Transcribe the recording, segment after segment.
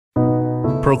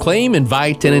Proclaim,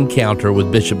 invite, and encounter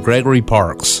with Bishop Gregory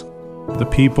Parkes. The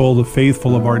people, the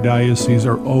faithful of our diocese,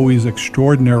 are always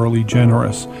extraordinarily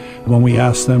generous when we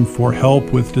ask them for help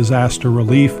with disaster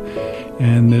relief,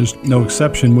 and there's no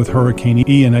exception with Hurricane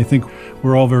Ian. I think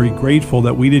we're all very grateful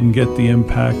that we didn't get the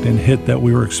impact and hit that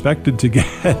we were expected to get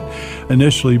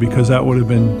initially, because that would have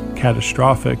been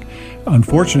catastrophic.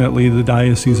 Unfortunately, the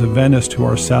Diocese of Venice to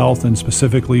our south, and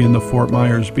specifically in the Fort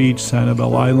Myers Beach,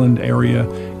 Sanibel Island area,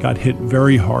 got hit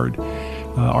very hard.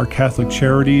 Our Catholic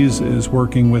Charities is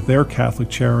working with their Catholic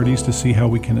Charities to see how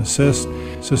we can assist.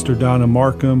 Sister Donna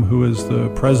Markham, who is the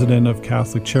president of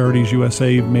Catholic Charities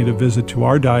USA, made a visit to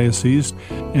our diocese,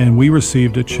 and we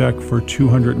received a check for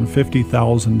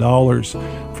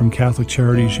 $250,000 from Catholic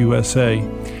Charities USA.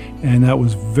 And that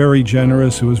was very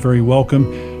generous. It was very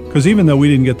welcome, because even though we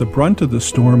didn't get the brunt of the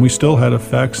storm, we still had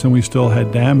effects and we still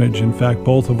had damage. In fact,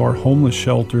 both of our homeless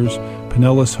shelters,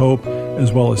 Pinellas Hope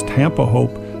as well as Tampa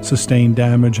Hope, sustained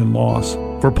damage and loss.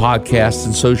 For podcasts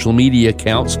and social media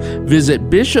accounts, visit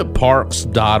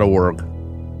bishopparkes.org.